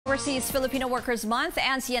Overseas Filipino Workers Month,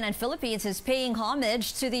 and CNN Philippines is paying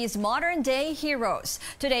homage to these modern-day heroes.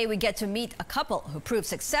 Today, we get to meet a couple who prove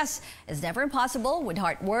success is never impossible with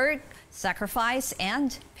hard work, sacrifice,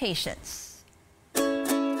 and patience.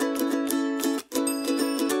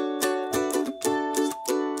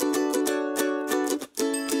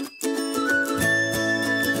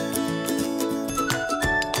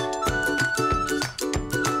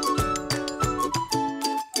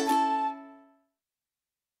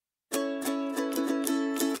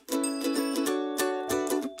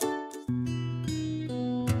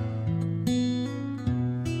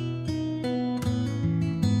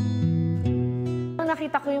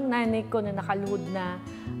 Nakita ko yung nanay ko na nakaluhod na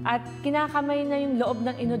at kinakamay na yung loob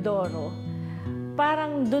ng inodoro.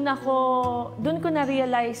 Parang doon ko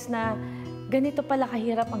na-realize na ganito pala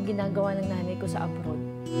kahirap ang ginagawa ng nanay ko sa abroad.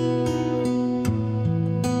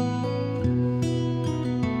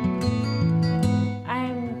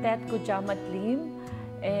 I'm Tetko Jamatlim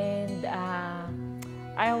and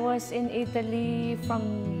I was in Italy from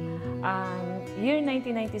year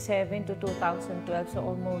 1997 to 2012, so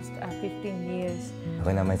almost 15 years. Ako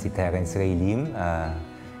naman si Terence Ray Lim.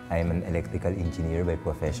 I'm an electrical engineer by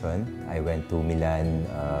profession. I went to Milan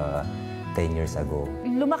 10 years ago.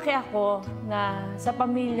 Lumaki ako na sa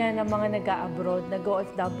pamilya ng mga nag-aabroad,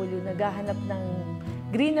 nag-OFW, naghahanap ng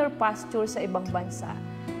greener pasture sa ibang bansa.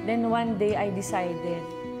 Then one day I decided,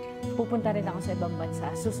 pupunta rin ako sa ibang bansa.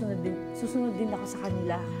 Susunod din ako sa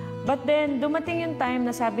kanila. But then, dumating yung time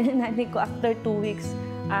na sabi ng nanay ko after 2 weeks,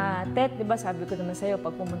 Tet, di ba sabi ko naman sa'yo,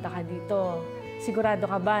 pag pumunta ka dito, sigurado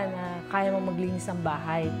ka ba na kaya mo maglinis ng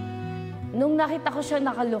bahay? Nung nakita ko siya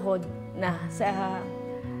nakaluhod na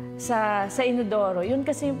sa inodoro, yun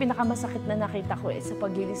kasi yung pinakamasakit na nakita ko sa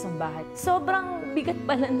paglinis ng bahay. Sobrang bigat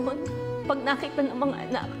pala nun pag nakita ng mga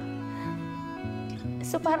anak.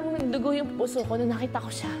 So parang nagdugo yung puso ko nung nakita ko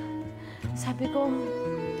siya. Sabi ko,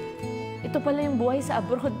 ito pala yung buhay sa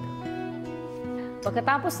abroad.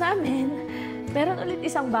 Pagkatapos namin, meron ulit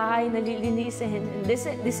isang bahay na lilinisin.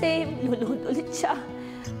 The same, luluhod ulit siya.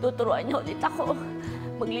 Tuturuan niya ulit ako.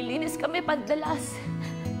 Maglilinis kami padalas.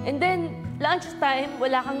 And then, lunchtime,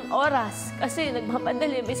 wala kang oras kasi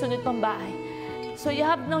nagmamadali, may sunod pang bahay. So you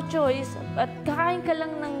have no choice, at kakain ka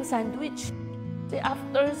lang ng sandwich.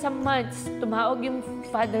 After some months, tumawag yung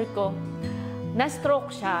father ko.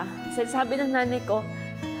 Na-stroke siya. Sabi ng nanay ko,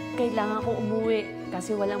 kailangan ko umuwi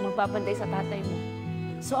kasi walang magpapantay sa tatay mo.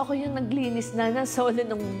 So ako yung naglinis na solo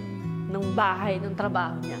ng bahay, ng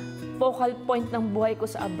trabaho niya. Focal point ng buhay ko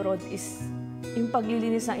sa abroad is yung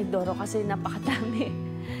paglilinis ng inodoro kasi napakadami.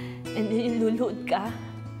 And then yung luluhod ka,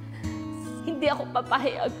 hindi ako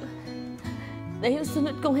papayag na yung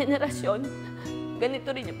sunod kong henerasyon,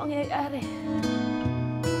 ganito rin yung pangyayari.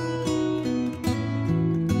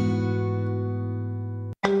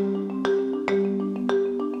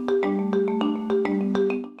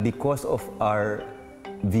 Because of our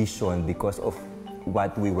vision, because of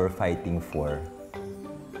what we were fighting for,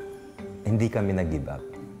 hindi kami nag-give up.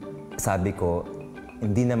 Sabi ko,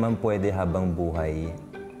 hindi naman pwede habang buhay,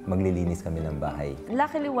 maglilinis kami ng bahay.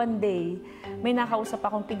 Luckily one day, may nakausap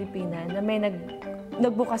akong Pilipina na may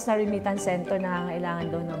nagbukas na remittance center na kailangan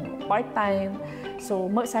doon ng part-time. So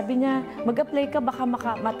sabi niya, mag-apply ka, baka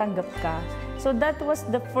matanggap ka. So that was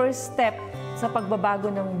the first step sa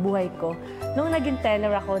pagbabago ng buhay ko. Nung naging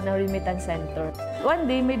teller ako ng remittance center, one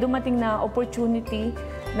day may dumating na opportunity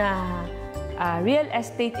na real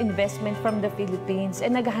estate investment from the Philippines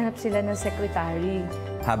and naghahanap sila ng secretary.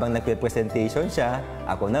 Habang nagpe-presentation siya,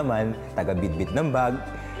 ako naman, taga-bitbit ng bag.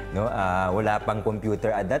 No? Wala pang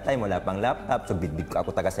computer at that time, wala pang laptop, so bitbit ko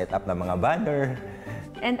ako taga-set up ng mga banner.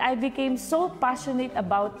 And I became so passionate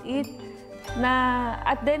about it na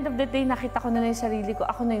at the end of the day, nakita ko na yung sarili ko,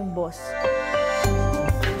 ako na yung boss.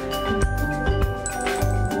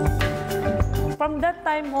 From that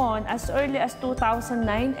time on, as early as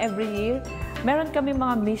 2009, every year, meron kami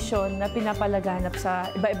mga mission na pinapalaganap sa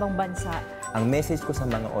iba-ibang bansa. Ang message ko sa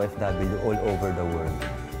mga OFW all over the world,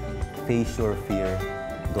 face your fear,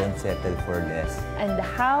 don't settle for less. And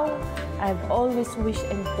how I've always wished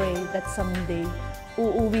and prayed that someday,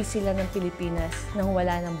 uuwi sila ng Pilipinas nang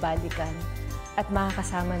wala ng balikan at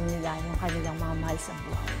makakasama nila yung kanilang mga mahal sa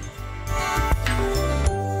buhay.